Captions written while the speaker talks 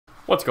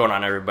What's going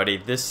on, everybody?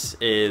 This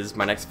is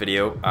my next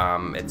video.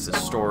 It's a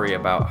story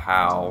about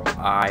how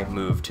I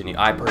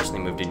personally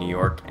moved to New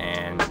York,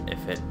 and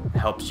if it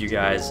helps you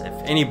guys, if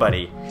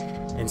anybody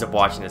ends up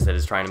watching this that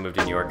is trying to move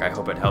to New York, I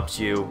hope it helps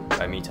you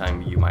by me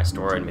telling you my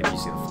story and maybe you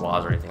see the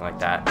flaws or anything like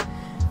that.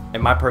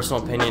 In my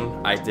personal opinion,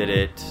 I did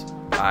it.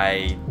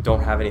 I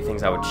don't have any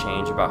things I would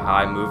change about how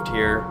I moved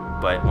here,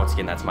 but once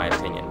again, that's my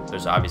opinion.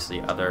 There's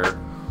obviously other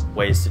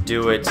ways to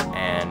do it,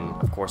 and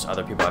of course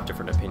other people have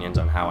different opinions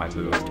on how I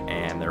moved,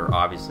 and there are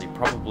obviously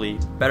probably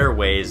better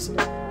ways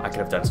I could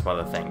have done some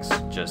other things.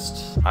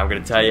 I'm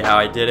gonna tell you how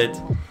I did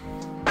it,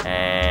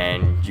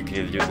 and you can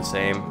either do it the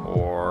same,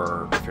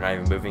 or if you're not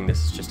even moving,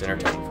 this is just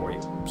entertaining for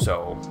you.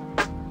 So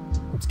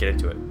let's get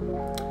into it.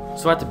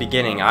 So at the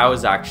beginning,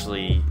 I've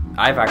actually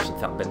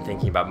been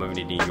thinking about moving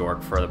to New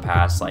York for the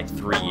past like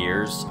 3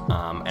 years,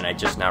 and I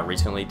just now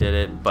recently did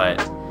it, but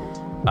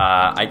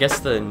I guess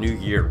the new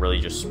year really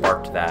just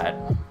sparked that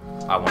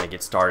I want to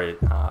get started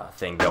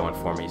thing going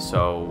for me.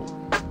 So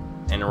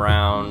in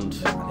around,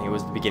 I think it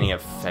was the beginning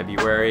of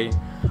February,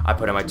 I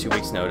put in my 2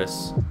 weeks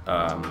notice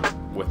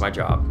with my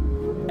job,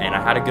 and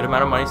I had a good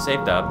amount of money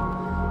saved up,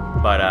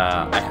 but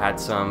I had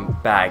some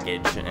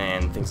baggage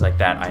and things like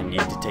that I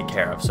needed to take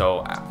care of.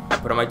 So I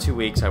put in my 2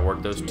 weeks, I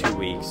worked those 2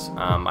 weeks,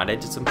 I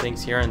did some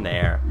things here and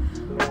there,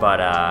 but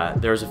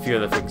there was a few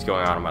other things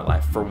going on in my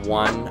life. For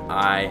one,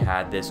 I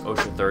had this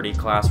OSHA 30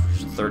 class, which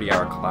is a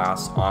 30-hour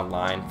class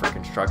online for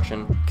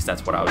construction, because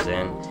that's what I was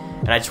in,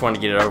 and I just wanted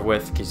to get it over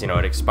with, because, you know,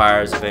 it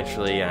expires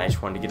eventually, and I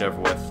just wanted to get it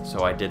over with.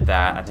 So I did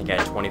that. I think I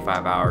had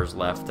 25 hours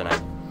left, and I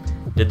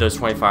did those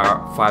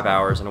 25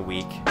 hours in a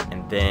week.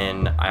 And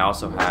then I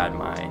also had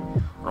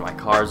one of my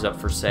cars up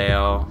for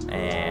sale,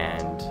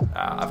 and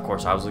of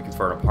course I was looking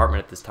for an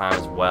apartment at this time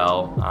as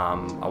well.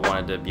 I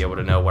wanted to be able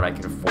to know what I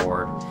could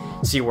afford,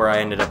 see where I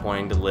ended up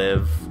wanting to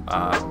live,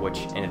 which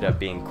ended up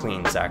being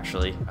Queens.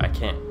 Actually,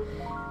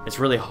 it's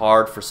really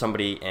hard for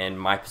somebody in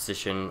my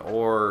position,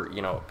 or,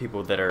 you know,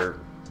 people that are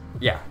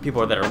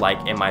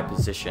like in my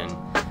position,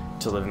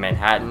 to live in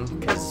Manhattan,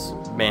 because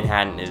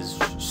Manhattan is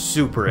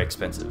super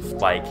expensive.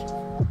 Like,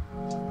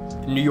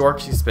 New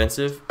York's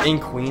expensive. In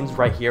Queens,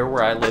 right here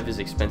where I live, is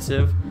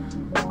expensive,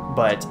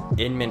 but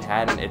in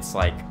Manhattan, it's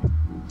like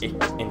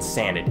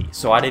insanity.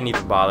 So I didn't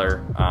even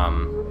bother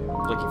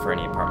looking for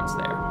any apartments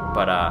there.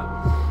 But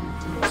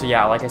so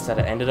yeah, like I said,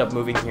 I ended up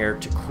moving here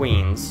to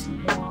Queens,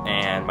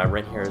 and my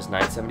rent here is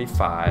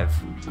 $9.75.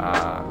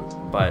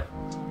 But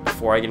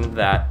before I get into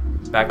that,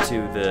 back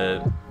to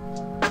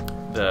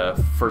the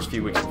first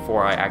few weeks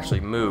before I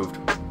actually moved,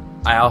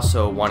 I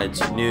also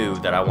knew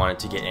that I wanted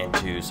to get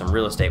into some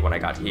real estate when I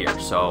got here.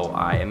 So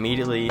I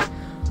immediately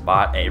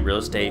bought a real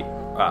estate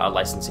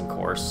licensing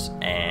course,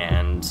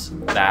 and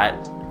that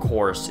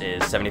course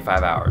is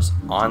 75 hours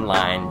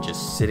online,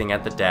 just sitting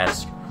at the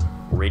desk,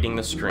 reading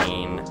the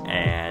screen,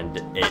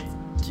 and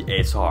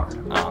it's hard.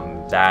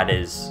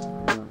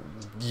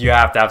 You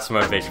have to have some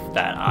motivation for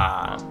that.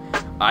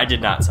 I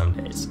did not some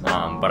days,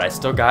 but I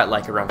still got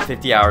like around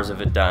 50 hours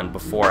of it done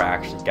before I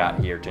actually got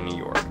here to New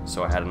York.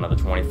 So I had another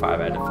 25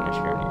 I had to finish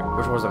here in New York,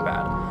 which wasn't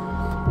bad.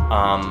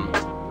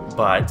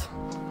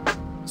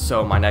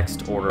 So my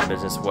next order of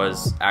business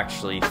was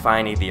actually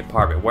finding the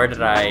apartment. Where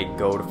did I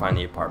go to find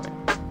the apartment?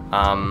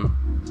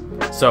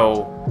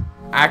 So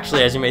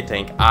actually, as you may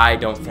think, I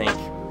don't think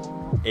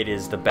it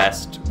is the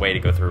best way to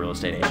go through a real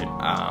estate agent.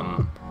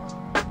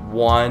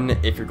 One,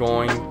 if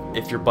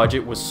your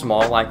budget was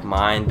small like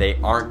mine, they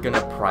aren't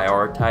gonna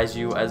prioritize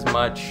you as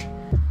much,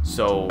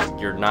 so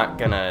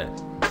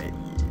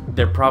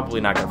they're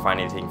probably not gonna find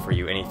anything for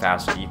you any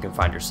faster than you can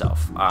find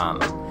yourself.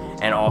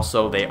 And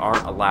also, they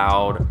aren't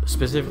allowed,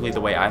 specifically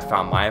the way I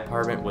found my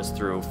apartment was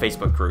through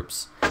Facebook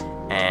groups,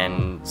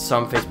 and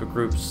some Facebook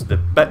groups, the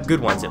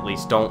good ones at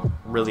least, don't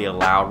really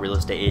allow real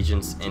estate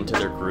agents into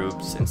their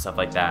groups and stuff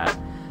like that.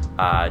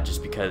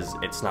 Just because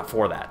it's not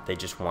for that. They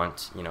just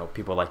want, you know,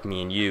 people like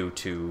me and you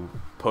to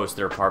post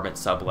their apartment,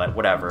 sublet,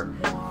 whatever,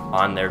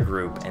 on their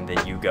group, and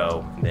then you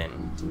go, and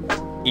then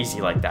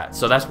easy like that.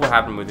 So that's what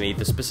happened with me.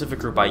 The specific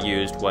group I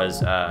used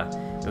was,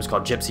 it was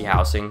called Gypsy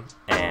Housing,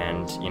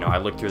 and, you know, I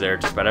looked through there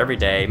just about every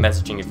day,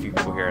 messaging a few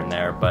people here and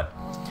there, but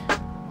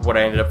what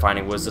I ended up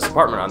finding was this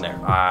apartment on there.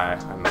 I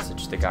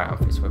messaged the guy on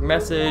Facebook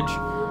Message,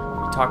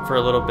 we talked for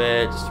a little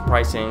bit, just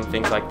pricing,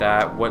 things like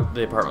that, what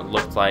the apartment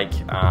looked like,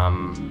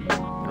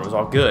 it was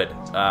all good.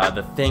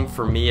 The thing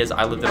for me is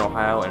I lived in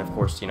Ohio, and of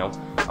course, you know,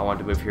 I wanted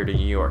to move here to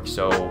New York.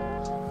 So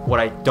what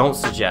I don't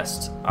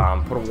suggest,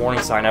 put a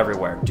warning sign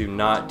everywhere. Do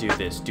not do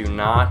this. Do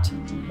not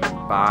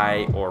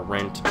buy or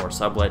rent or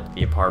sublet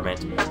the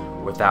apartment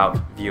without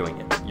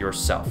viewing it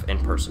yourself in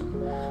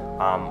person.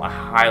 I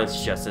highly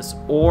suggest this.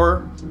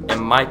 Or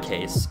in my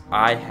case,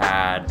 I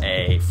had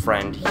a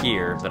friend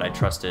here that I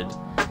trusted,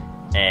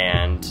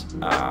 and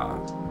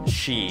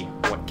she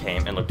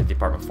came and looked at the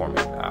apartment for me.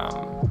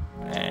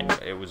 And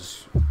it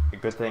was a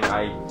good thing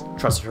I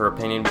trusted her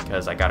opinion,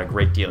 because I got a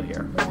great deal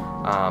here.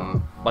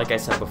 Like I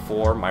said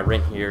before, my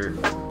rent here,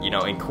 you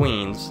know, in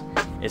Queens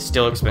is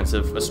still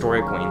expensive.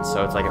 Astoria, Queens,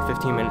 so it's like a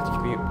 15-minute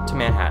commute to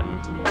Manhattan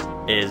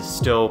is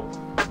still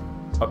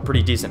a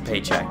pretty decent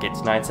paycheck. It's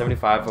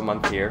 $9.75 a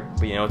month here,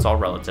 but you know, it's all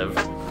relative.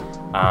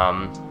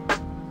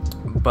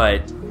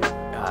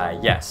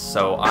 Yes,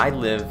 so I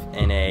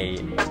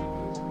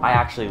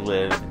actually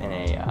live in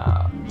a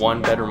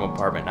one-bedroom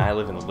apartment, and I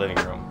live in the living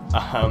room.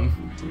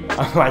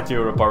 I might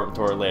do an apartment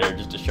tour later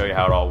just to show you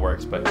how it all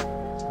works, but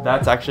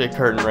that's actually a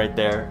curtain right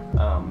there,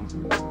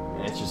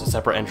 and it's just a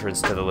separate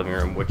entrance to the living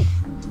room, which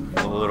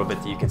a little bit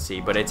that you can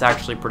see, but it's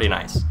actually pretty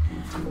nice.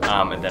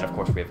 And then of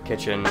course we have a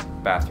kitchen,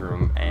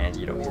 bathroom, and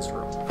you know, his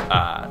room.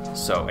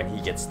 And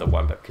he gets the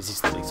one bed because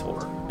he's the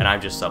leaseholder, and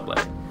I'm just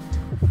subletting.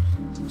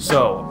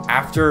 So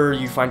after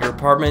you find your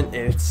apartment,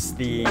 it's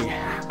the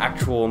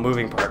actual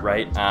moving part,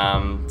 right?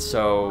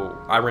 So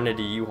I rented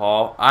a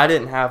U-Haul. I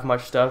didn't have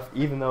much stuff,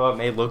 even though it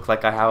may look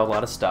like I have a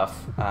lot of stuff.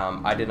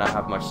 I did not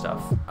have much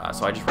stuff,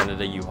 so I just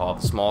rented a U-Haul,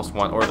 the smallest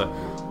one, or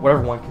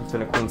whatever one can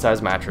fit a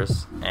queen-size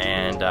mattress.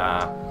 And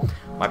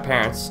my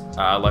parents,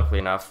 luckily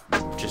enough,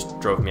 just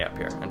drove me up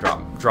here and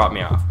dropped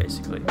me off,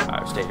 basically.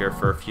 I stayed here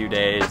for a few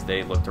days.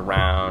 They looked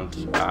around,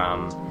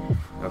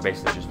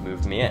 basically just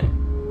moved me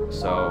in.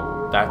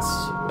 So that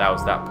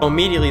was that.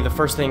 Immediately, the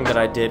first thing that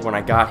I did when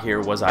I got here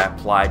was I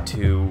applied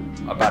to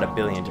about 1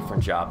 billion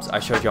different jobs.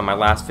 I showed you on my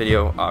last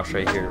video. I'll show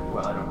you here.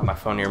 Well, I don't have my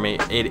phone near me.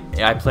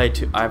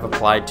 I've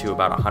applied to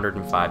about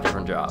 105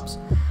 different jobs.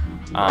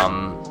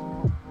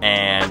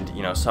 And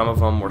you know, some of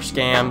them were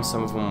scams,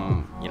 some of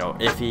them, you know,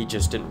 iffy,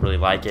 just didn't really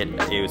like it.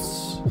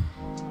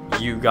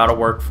 You gotta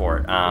work for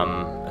it,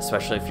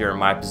 especially if you're in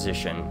my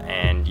position,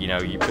 and you know,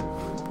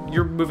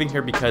 you're moving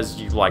here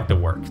because you like the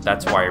work.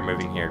 That's why you're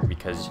moving here,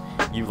 because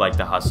you like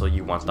the hustle,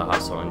 you want the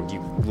hustle, and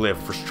you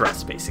live for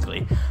stress,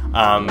 basically.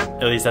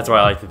 At least that's why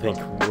I like to think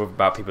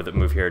about people that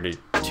move here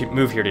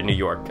to New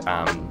York.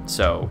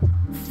 So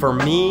for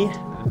me,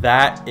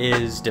 that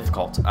is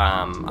difficult.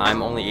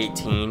 I'm only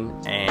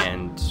 18,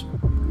 and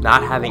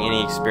not having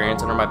any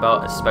experience under my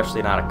belt,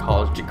 especially not a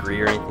college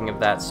degree or anything of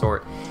that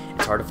sort,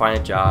 it's hard to find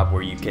a job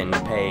where you can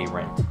pay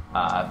rent,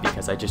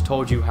 because I just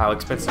told you how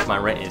expensive my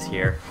rent is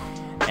here,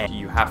 and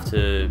you have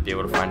to be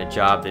able to find a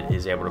job that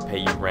is able to pay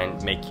you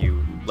rent, let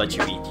you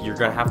eat. You're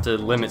gonna have to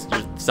limit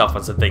yourself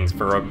on some things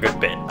for a good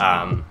bit,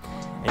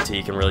 until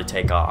you can really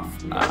take off.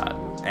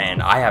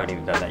 And I haven't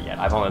even done that yet.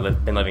 I've only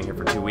been living here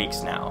for 2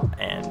 weeks now,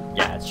 and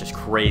yeah, it's just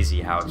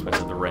crazy how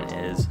expensive the rent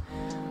is.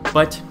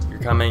 But you're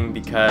coming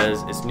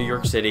because it's New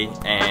York City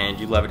and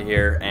you love it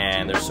here,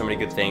 and there's so many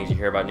good things you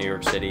hear about New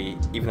York City.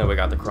 Even though we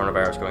got the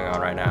coronavirus going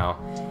on right now,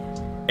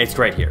 it's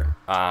great here.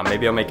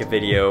 Maybe I'll make a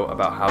video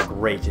about how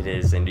great it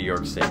is in New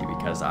York City,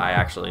 because I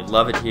actually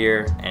love it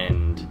here,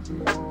 and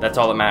that's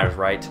all that matters,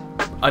 right?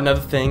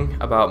 Another thing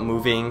about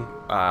moving,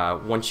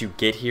 once you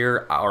get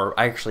here, or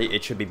actually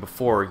it should be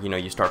before, you know,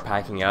 you start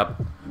packing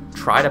up,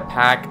 try to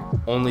pack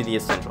only the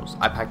essentials.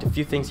 I packed a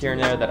few things here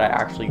and there that I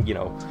actually, you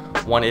know,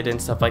 wanted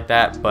and stuff like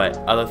that, but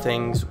other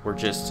things were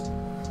just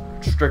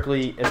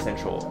strictly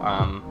essential.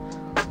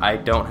 I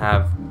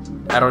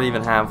don't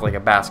even have like a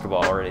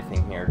basketball or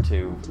anything here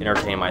to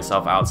entertain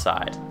myself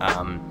outside.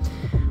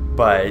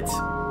 But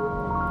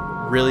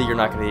really, you're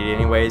not gonna need it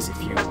anyways.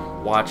 If you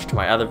watched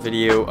my other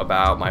video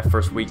about my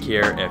first week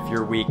here, if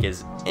your week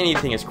is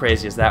anything as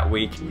crazy as that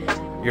week,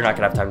 you're not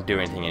gonna have time to do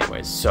anything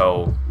anyways.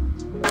 So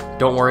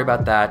don't worry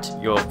about that.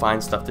 You'll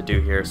find stuff to do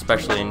here,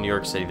 especially in New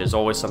York City. There's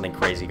always something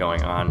crazy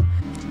going on.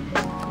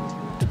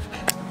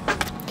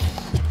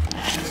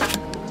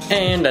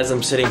 And as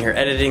I'm sitting here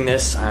editing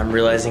this, I'm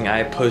realizing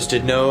I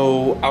posted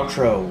no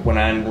outro when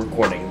I'm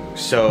recording.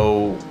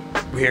 So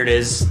here it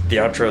is, the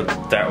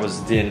outro. That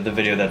was the end of the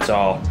video, that's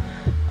all.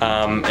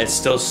 It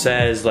still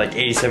says like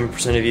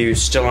 87% of you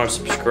still aren't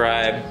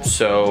subscribed.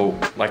 So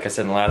like I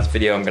said in the last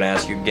video, I'm gonna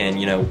ask you again,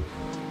 you know,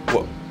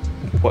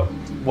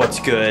 what's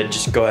good?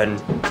 Just go ahead and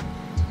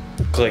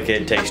click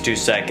it. It takes 2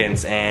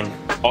 seconds. And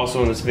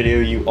also in this video,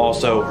 you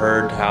also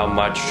heard how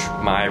much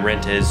my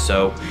rent is,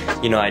 so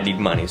you know I need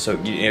money. So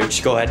you know,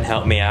 just go ahead and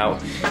help me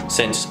out,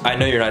 since I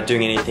know you're not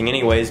doing anything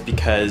anyways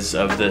because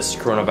of this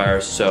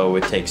coronavirus. So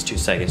it takes 2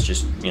 seconds,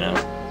 just, you know.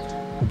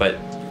 But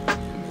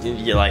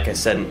yeah, like I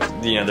said,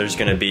 you know, there's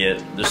gonna be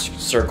this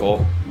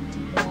circle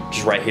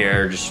just right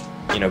here. Just,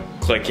 you know,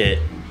 click it,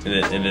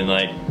 and then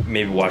like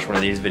maybe watch one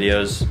of these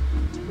videos.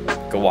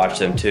 Go watch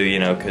them too, you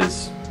know,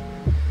 because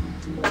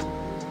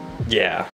yeah.